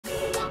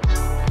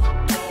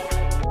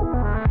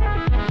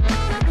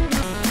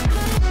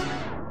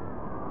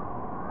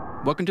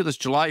Welcome to this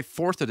July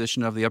 4th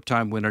edition of the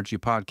Uptime Wind Energy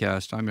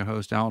Podcast. I'm your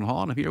host, Alan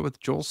Hall, and I'm here with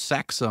Joel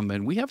Saxum,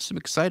 and we have some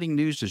exciting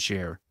news to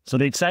share. So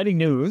the exciting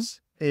news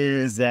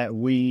is that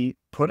we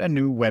put a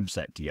new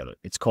website together.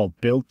 It's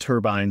called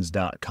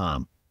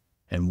buildturbines.com.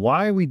 And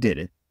why we did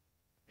it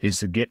is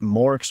to get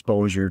more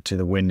exposure to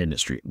the wind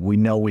industry. We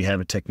know we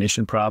have a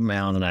technician problem.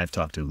 Alan and I have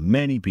talked to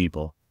many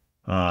people,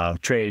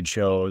 trade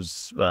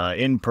shows,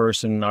 in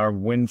person, our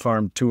wind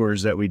farm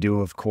tours that we do,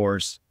 of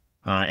course.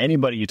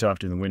 Anybody you talk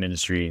to in the wind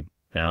industry,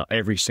 now,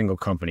 every single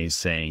company is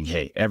saying,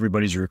 hey,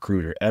 everybody's a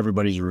recruiter.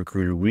 Everybody's a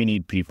recruiter. We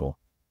need people.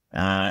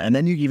 And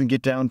then you even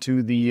get down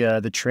to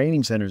the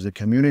training centers, the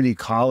community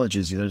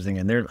colleges, the other thing.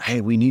 And they're,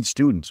 hey, we need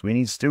students. We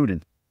need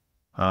students.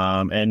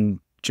 And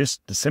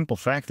just the simple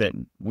fact that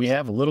we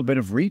have a little bit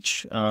of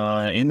reach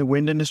in the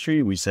wind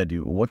industry, we said,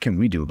 what can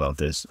we do about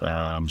this?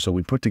 So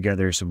we put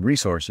together some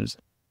resources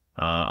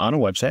on a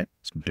website.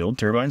 It's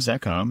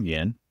buildturbines.com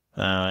again.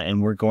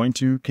 And we're going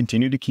to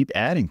continue to keep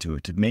adding to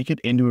it to make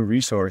it into a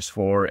resource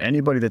for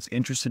anybody that's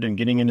interested in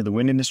getting into the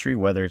wind industry,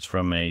 whether it's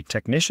from a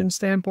technician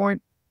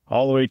standpoint,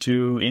 all the way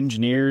to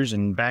engineers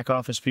and back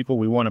office people.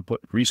 We want to put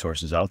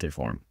resources out there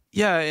for them.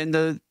 Yeah, and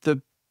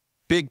the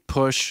big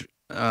push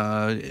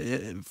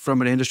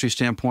from an industry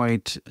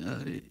standpoint,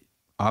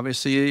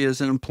 obviously,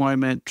 is in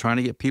employment, trying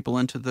to get people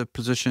into the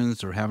positions.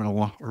 They're having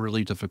a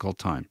really difficult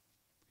time.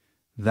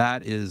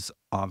 That is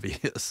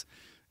obvious.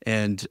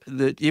 And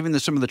even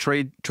some of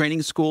the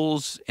training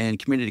schools and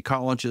community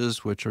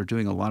colleges, which are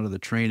doing a lot of the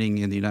training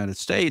in the United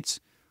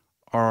States,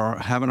 are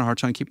having a hard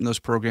time keeping those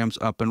programs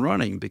up and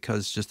running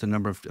because just the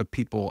number of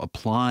people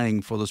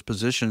applying for those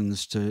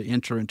positions to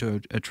enter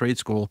into a trade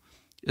school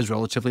is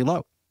relatively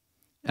low.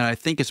 And I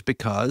think it's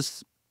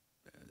because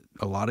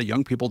a lot of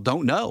young people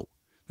don't know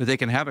that they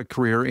can have a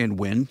career in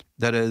wind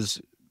that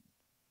is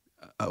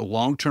a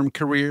long-term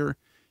career.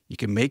 You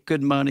can make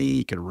good money.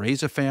 You can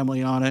raise a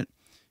family on it.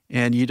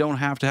 And you don't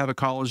have to have a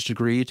college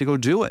degree to go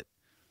do it.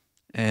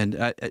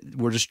 And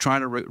we're just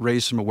trying to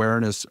raise some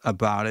awareness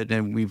about it.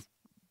 And we've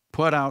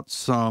put out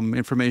some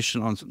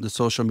information on the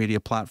social media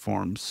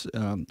platforms,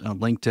 on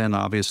LinkedIn,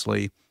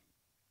 obviously.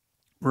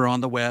 We're on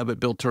the web at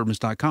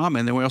buildturbines.com.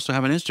 And then we also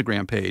have an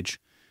Instagram page,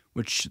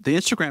 which the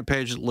Instagram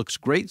page looks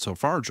great so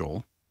far,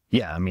 Joel.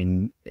 Yeah, I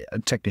mean,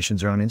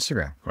 technicians are on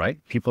Instagram, right?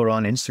 People are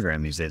on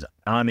Instagram these days.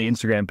 On the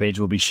Instagram page,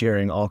 we'll be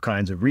sharing all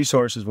kinds of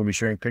resources. We'll be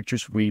sharing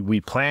pictures. We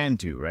plan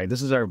to, right?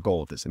 This is our goal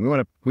with this. And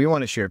we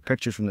want to share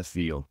pictures from the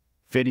field,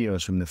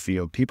 videos from the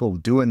field, people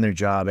doing their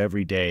job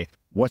every day,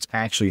 what's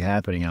actually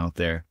happening out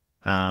there,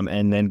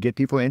 and then get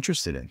people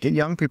interested in, get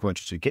young people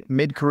interested, get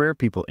mid-career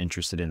people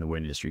interested in the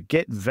wind industry,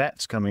 get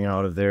vets coming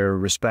out of their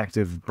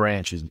respective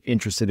branches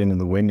interested in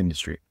the wind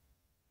industry.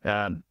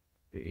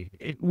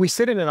 We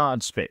sit in an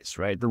odd space,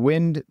 right? The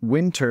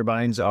wind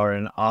turbines are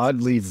an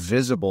oddly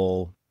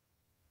visible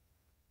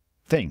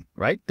thing,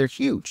 right? They're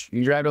huge.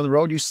 You drive down the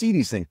road, you see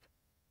these things.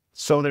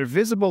 So they're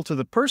visible to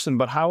the person,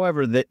 but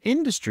however, the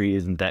industry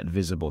isn't that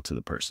visible to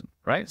the person,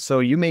 right? So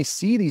you may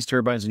see these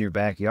turbines in your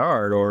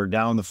backyard or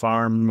down the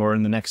farm or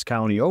in the next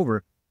county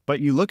over, but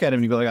you look at them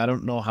and you go like, I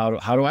don't know how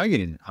do I get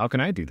in? How can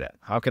I do that?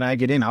 How can I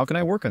get in? How can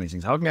I work on these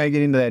things? How can I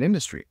get into that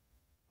industry?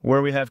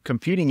 Where we have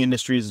competing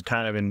industries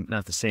kind of in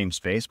not the same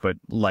space, but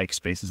like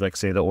spaces like,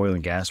 say, the oil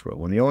and gas world.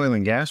 When the oil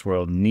and gas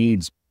world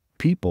needs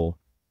people,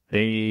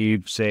 they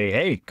say,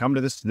 hey, come to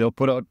this. They'll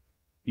put out,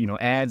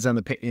 ads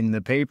on in the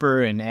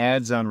paper and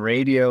ads on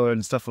radio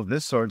and stuff of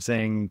this sort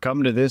saying,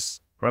 come to this.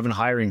 We're having a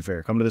hiring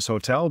fair. Come to this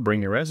hotel,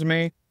 bring your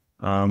resume.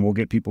 We'll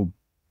get people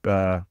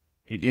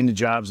into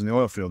jobs in the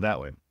oil field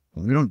that way.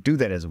 We don't do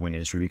that as a wind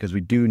industry because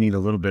we do need a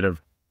little bit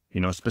of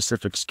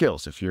specific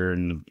skills. If you're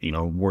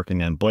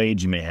working on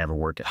blades, you may have a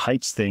work at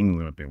heights thing.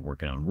 We might be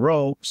working on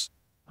ropes.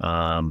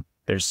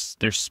 There's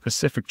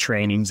specific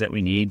trainings that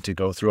we need to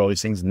go through all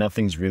these things.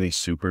 Nothing's really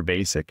super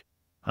basic,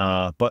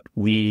 but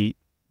we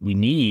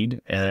need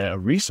a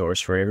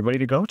resource for everybody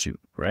to go to,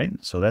 right?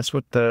 So that's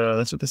what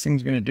this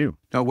thing's going to do.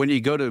 Now, when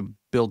you go to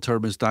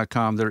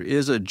buildturbines.com, there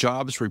is a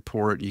jobs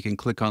report. You can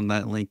click on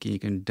that link and you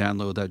can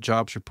download that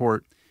jobs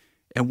report.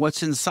 And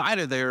what's inside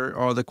of there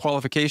are the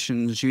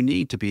qualifications you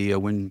need to be a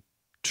wind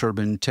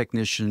turbine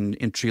technician,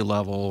 entry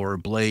level, or a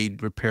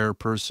blade repair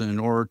person,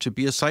 or to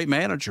be a site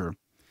manager,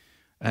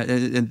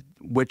 and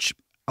which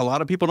a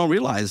lot of people don't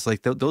realize.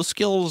 Like those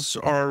skills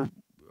are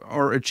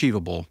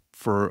achievable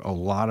for a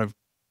lot of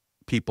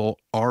people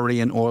already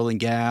in oil and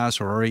gas,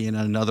 or already in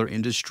another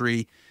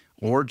industry,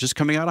 or just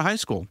coming out of high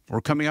school or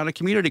coming out of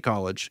community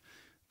college.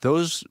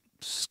 Those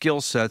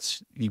skill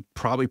sets you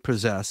probably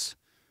possess.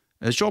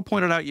 As Joel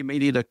pointed out, you may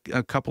need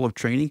a couple of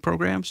training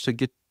programs to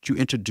get you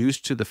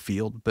introduced to the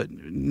field, but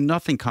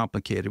nothing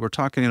complicated. We're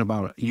talking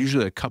about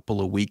usually a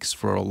couple of weeks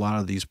for a lot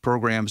of these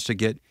programs to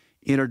get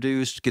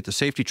introduced, get the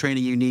safety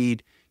training you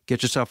need,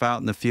 get yourself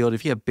out in the field.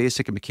 If you have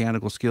basic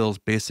mechanical skills,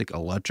 basic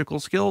electrical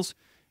skills,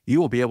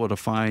 you will be able to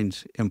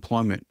find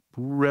employment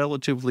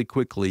relatively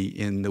quickly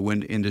in the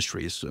wind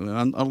industries,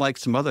 unlike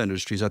some other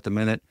industries at the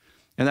minute.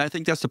 And I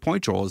think that's the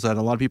point, Joel, is that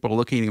a lot of people are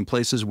looking in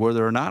places where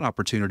there are not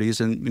opportunities.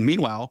 And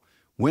meanwhile,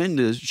 wind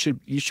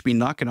you should be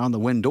knocking on the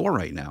wind door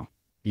right now.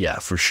 Yeah,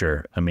 for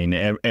sure. I mean,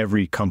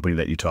 every company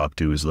that you talk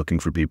to is looking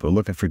for people,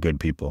 looking for good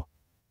people.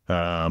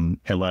 A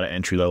lot of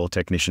entry-level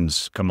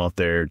technicians come out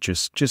there,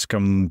 just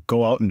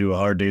go out and do a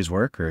hard day's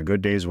work or a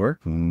good day's work,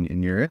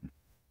 and you're it.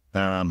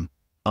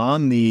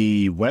 On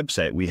the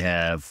website, we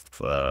have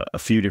a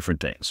few different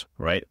things,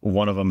 right?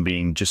 One of them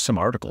being just some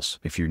articles.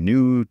 If you're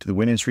new to the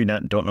wind industry,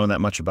 don't know that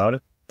much about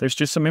it, there's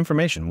just some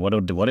information. What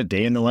a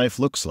day in the life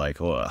looks like.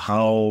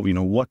 How,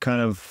 what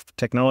kind of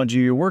technology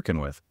you're working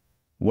with.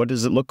 What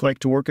does it look like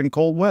to work in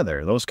cold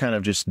weather? Those kind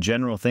of just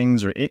general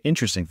things or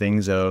interesting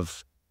things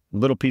of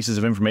little pieces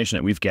of information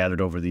that we've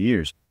gathered over the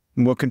years.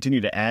 And we'll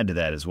continue to add to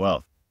that as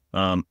well.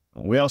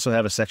 We also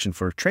have a section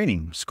for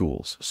training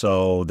schools.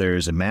 So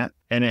there's a map,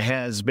 and it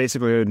has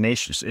basically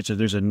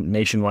there's a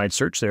nationwide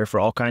search there for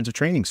all kinds of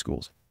training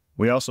schools.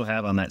 We also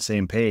have on that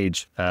same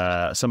page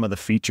some of the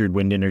featured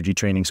wind energy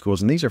training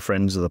schools, and these are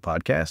friends of the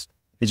podcast.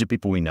 These are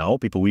people we know,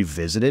 people we've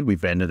visited,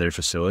 we've been to their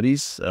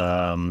facilities.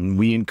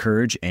 We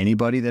encourage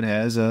anybody that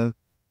has a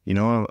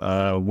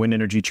wind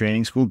energy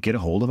training school, get a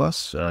hold of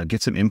us,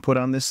 get some input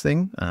on this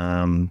thing,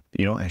 and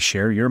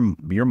share your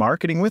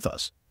marketing with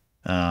us.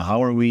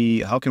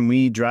 How can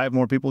we drive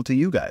more people to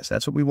you guys?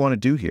 That's what we want to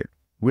do here.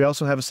 We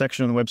also have a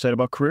section on the website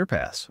about career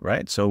paths,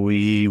 right? So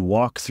we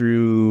walk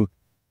through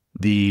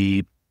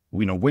the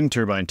wind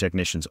turbine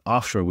technicians,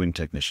 offshore wind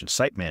technicians,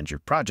 site manager,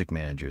 project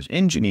managers,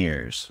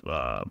 engineers,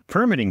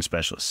 permitting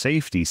specialists,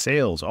 safety,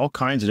 sales, all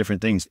kinds of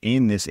different things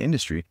in this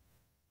industry.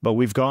 But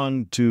we've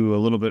gone to a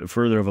little bit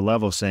further of a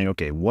level saying,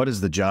 okay, what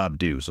does the job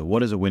do? So what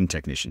does a wind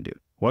technician do?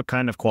 What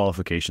kind of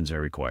qualifications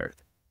are required?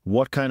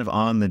 What kind of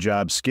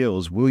on-the-job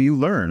skills will you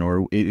learn,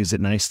 or is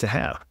it nice to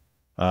have?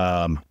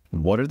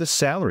 What are the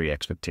salary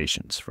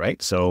expectations,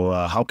 right? So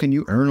how can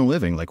you earn a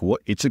living? Like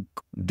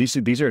this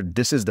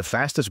is the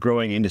fastest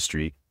growing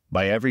industry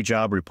by every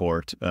job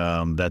report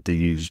that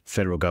the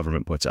federal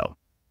government puts out.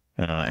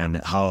 And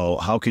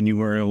how can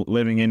you earn a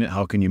living in it?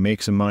 How can you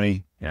make some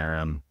money?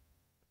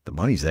 The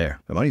money's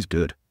there. The money's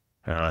good,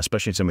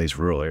 especially in some of these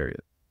rural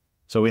areas.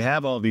 So we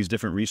have all these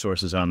different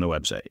resources on the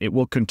website. It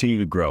will continue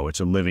to grow. It's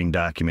a living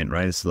document,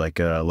 right? It's like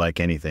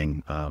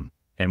anything.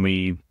 And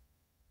we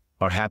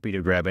are happy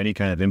to grab any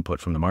kind of input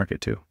from the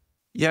market too.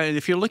 Yeah, and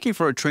if you're looking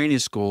for a training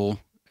school,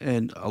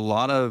 and a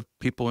lot of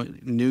people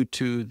new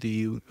to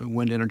the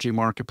wind energy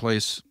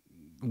marketplace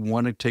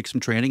want to take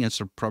some training,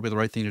 it's probably the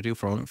right thing to do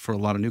for a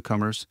lot of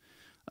newcomers.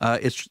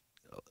 It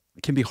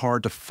can be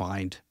hard to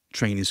find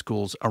training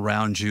schools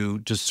around you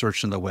just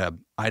searching the web.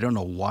 I don't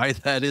know why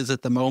that is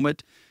at the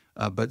moment,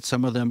 but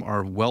some of them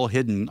are well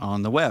hidden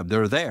on the web.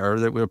 They're there.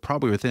 They're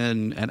probably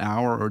within an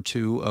hour or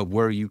two of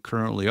where you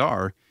currently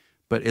are,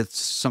 but it's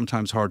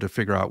sometimes hard to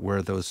figure out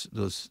where those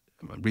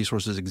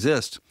resources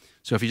exist.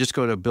 So if you just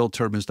go to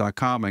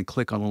buildturbines.com and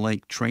click on the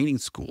link training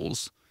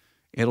schools,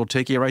 it'll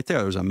take you right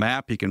there. There's a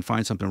map. You can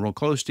find something real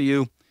close to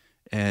you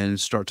and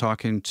start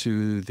talking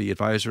to the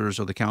advisors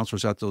or the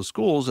counselors at those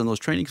schools and those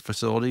training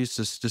facilities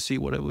just to see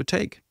what it would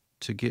take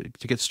to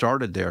get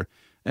started there.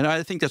 And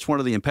I think that's one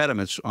of the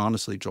impediments,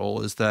 honestly,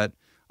 Joel, is that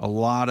a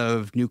lot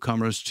of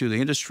newcomers to the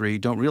industry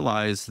don't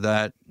realize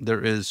that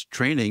there is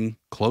training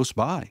close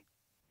by.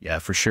 Yeah,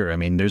 for sure. I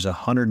mean, there's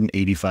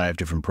 185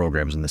 different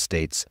programs in the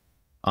States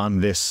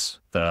on this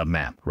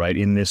map, right?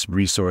 In this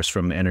resource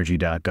from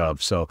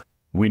energy.gov. So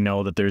we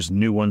know that there's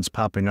new ones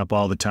popping up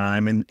all the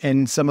time,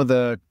 and some of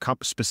the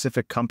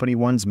specific company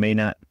ones may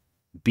not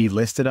be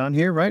listed on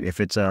here, right? If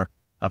it's a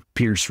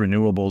Pierce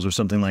Renewables or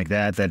something like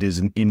that, that is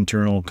an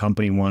internal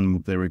company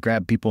one, they would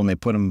grab people and they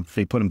put them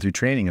through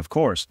training, of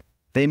course.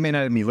 They may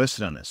not be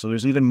listed on this. So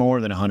there's even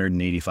more than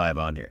 185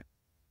 on here.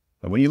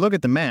 But when you look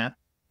at the map,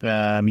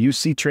 you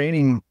see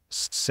training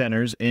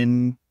centers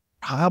in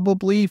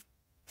probably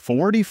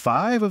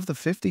 45 of the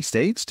 50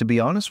 states, to be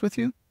honest with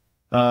you.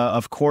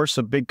 Of course,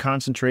 a big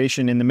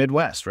concentration in the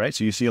Midwest, right?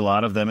 So you see a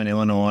lot of them in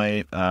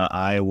Illinois,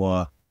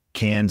 Iowa,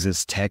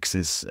 Kansas,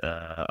 Texas,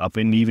 up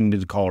in even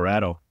to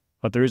Colorado.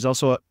 But there is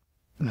also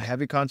a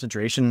heavy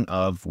concentration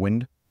of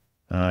wind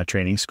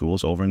training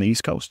schools over in the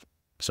East Coast.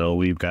 So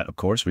we've got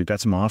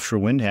some offshore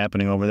wind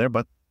happening over there,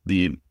 but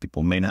the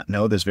people may not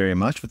know this very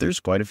much, but there's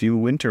quite a few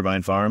wind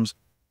turbine farms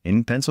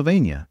in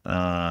Pennsylvania.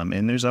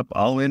 And there's up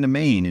all the way into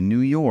Maine and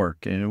New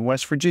York, and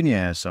West Virginia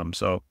has some.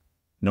 So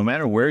no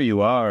matter where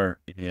you are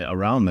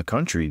around the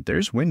country,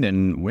 there's wind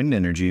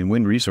energy and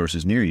wind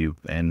resources near you,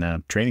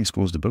 and training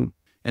schools to boot.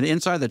 And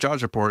inside the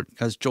jobs report,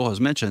 as Joel has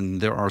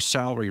mentioned, there are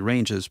salary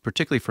ranges,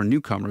 particularly for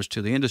newcomers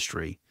to the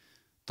industry.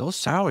 Those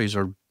salaries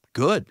are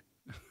good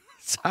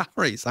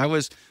salaries.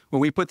 When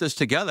we put this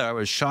together, I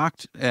was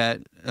shocked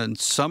at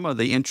some of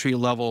the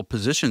entry-level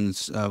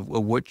positions of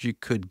what you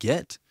could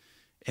get.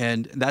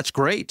 And that's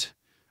great.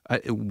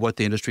 What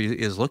the industry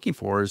is looking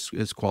for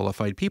is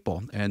qualified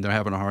people, and they're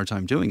having a hard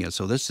time doing it.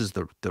 So this is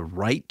the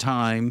right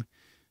time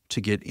to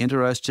get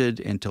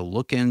interested and to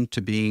look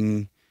into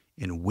being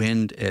in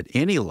wind at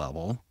any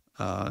level.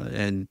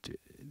 And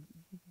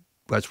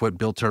that's what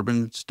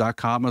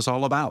buildturbines.com is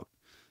all about.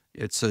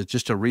 It's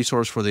just a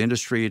resource for the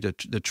industry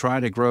to try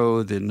to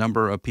grow the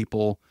number of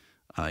people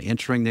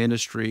entering the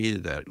industry,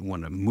 that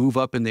want to move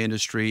up in the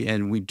industry.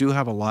 And we do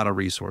have a lot of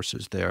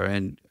resources there.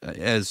 And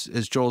as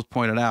Joel's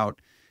pointed out,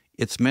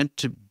 it's meant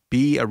to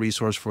be a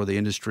resource for the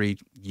industry.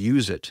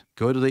 Use it.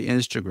 Go to the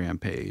Instagram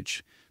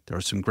page. There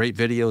are some great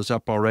videos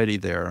up already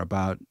there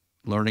about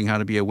learning how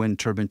to be a wind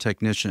turbine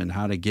technician,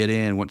 how to get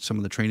in, what some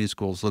of the training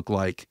schools look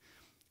like.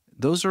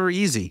 Those are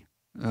easy.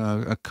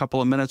 A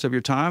couple of minutes of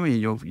your time, and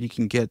you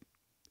can get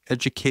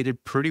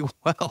educated pretty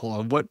well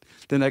on what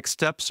the next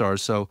steps are.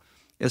 So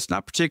it's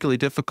not particularly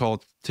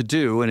difficult to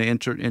do and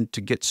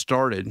to get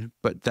started,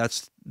 but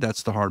that's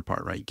the hard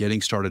part, right?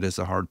 Getting started is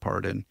the hard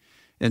part. And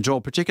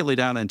Joel, particularly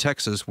down in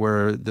Texas,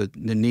 where the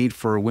need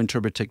for wind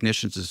turbine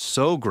technicians is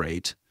so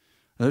great,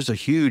 there's a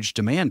huge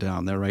demand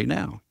down there right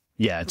now.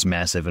 Yeah, it's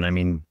massive. And I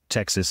mean,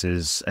 I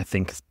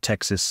think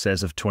Texas,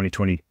 as of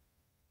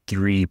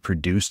 2023,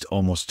 produced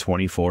almost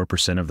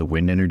 24% of the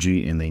wind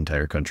energy in the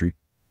entire country,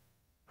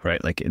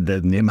 right? Like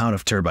the amount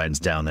of turbines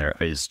down there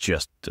is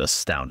just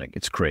astounding.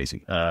 It's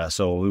crazy.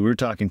 So we were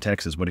talking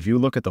Texas, but if you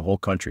look at the whole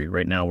country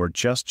right now, we're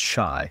just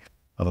shy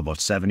of about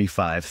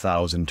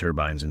 75,000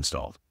 turbines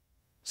installed.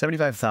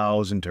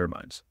 75,000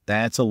 turbines.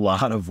 That's a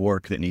lot of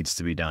work that needs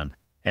to be done.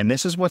 And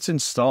this is what's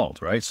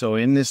installed, right? So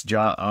in this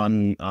job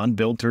on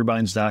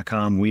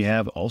buildturbines.com, we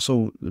have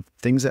also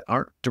things that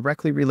aren't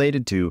directly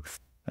related to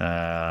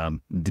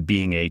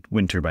being a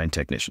wind turbine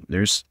technician.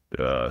 There's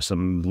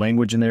some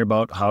language in there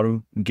about how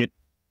to get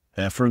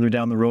further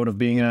down the road of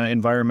being an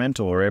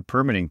environmental or a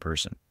permitting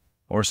person,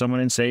 or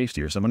someone in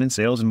safety, or someone in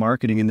sales and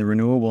marketing in the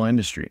renewable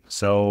industry.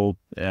 So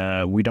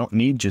we don't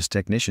need just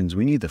technicians.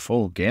 We need the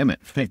full gamut.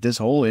 This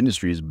whole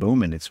industry is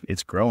booming.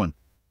 It's growing.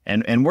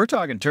 And we're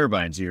talking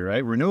turbines here,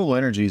 right? Renewable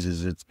energies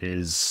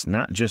is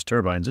not just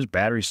turbines. There's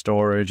battery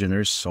storage and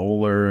there's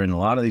solar, and a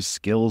lot of these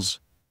skills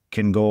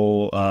can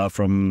go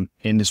from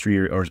industry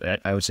or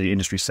I would say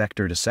industry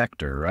sector to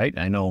sector, right?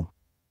 I know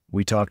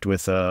we talked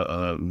with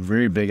a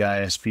very big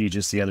ISP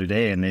just the other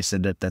day, and they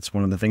said that that's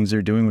one of the things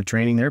they're doing with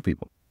training their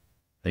people.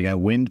 They got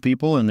wind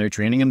people and they're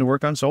training them to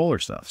work on solar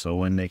stuff. So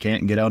when they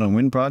can't get out on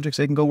wind projects,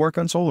 they can go work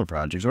on solar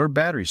projects or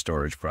battery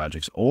storage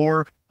projects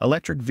or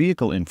electric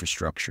vehicle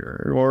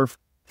infrastructure or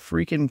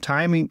freaking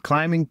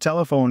climbing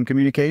telephone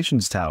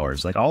communications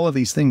towers. Like all of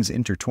these things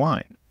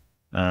intertwine.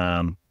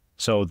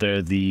 So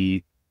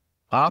the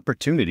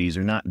opportunities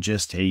are not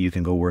just, hey, you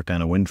can go work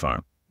on a wind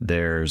farm.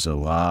 There's a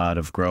lot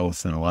of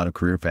growth and a lot of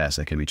career paths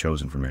that can be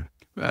chosen from here.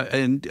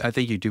 And I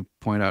think you do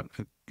point out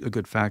a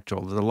good fact,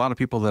 Joel. That a lot of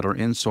people that are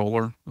in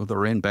solar or that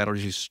are in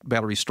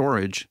battery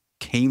storage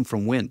came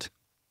from wind,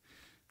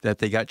 that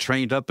they got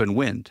trained up in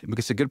wind,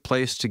 because it's a good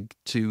place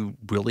to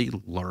really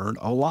learn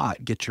a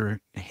lot, get your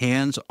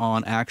hands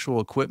on actual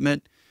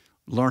equipment,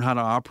 learn how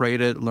to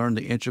operate it, learn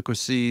the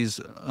intricacies,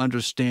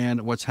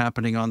 understand what's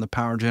happening on the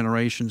power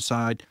generation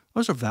side.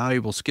 Those are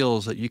valuable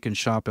skills that you can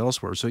shop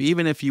elsewhere. So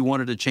even if you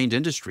wanted to change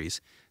industries,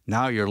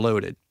 now you're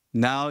loaded.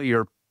 Now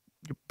your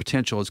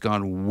potential has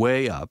gone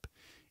way up.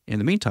 In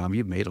the meantime,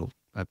 you've made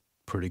a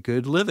pretty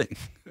good living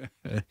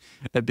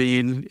at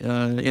being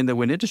in the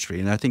wind industry.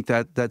 And I think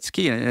that's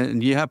key.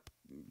 And you have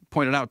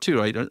pointed out too,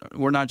 right?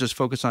 We're not just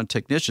focused on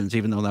technicians,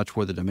 even though that's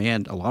where the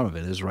demand, a lot of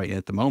it is right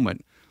at the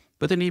moment.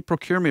 But they need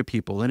procurement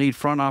people. They need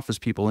front office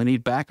people. They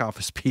need back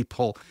office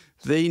people.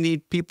 They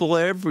need people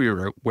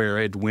everywhere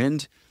at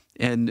wind.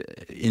 And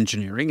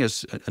engineering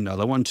is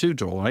another one too,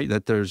 Joel, right?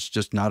 That there's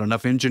just not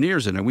enough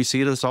engineers in it. We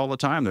see this all the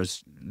time.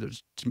 There's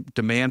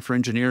demand for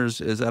engineers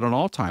is at an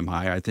all-time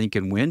high, I think,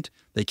 in wind.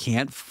 They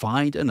can't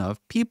find enough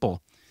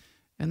people.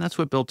 And that's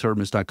what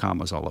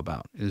BuildTurbines.com is all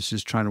about. It's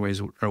just trying to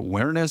raise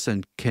awareness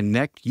and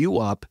connect you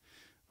up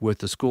with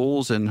the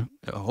schools and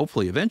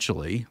hopefully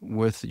eventually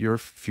with your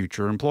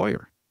future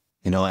employer.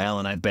 You know,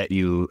 Alan, I bet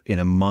you in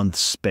a month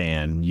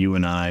span, you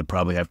and I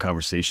probably have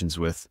conversations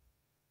with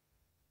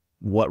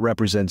what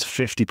represents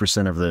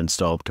 50% of the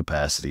installed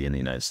capacity in the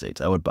United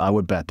States. I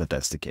would bet that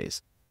that's the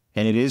case.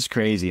 And it is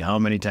crazy how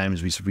many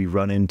times we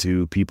run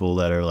into people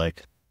that are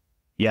like,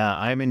 yeah,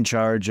 I'm in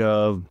charge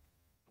of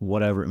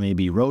whatever it may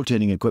be,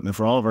 rotating equipment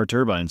for all of our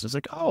turbines. It's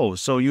like, oh,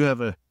 so you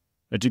have a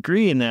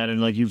degree in that and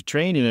like you've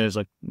trained in it. It's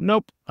like,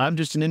 nope, I'm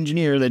just an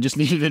engineer that just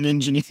needed an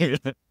engineer.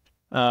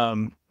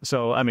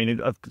 So, I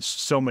mean,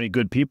 so many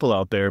good people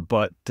out there,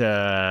 but,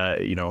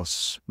 you know,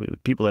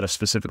 people that are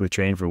specifically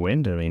trained for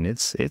wind, I mean,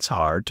 it's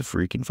hard to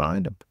freaking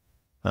find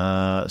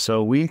them.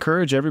 So we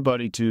encourage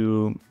everybody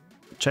to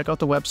check out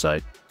the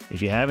website.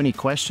 If you have any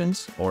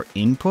questions or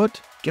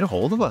input, get a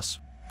hold of us.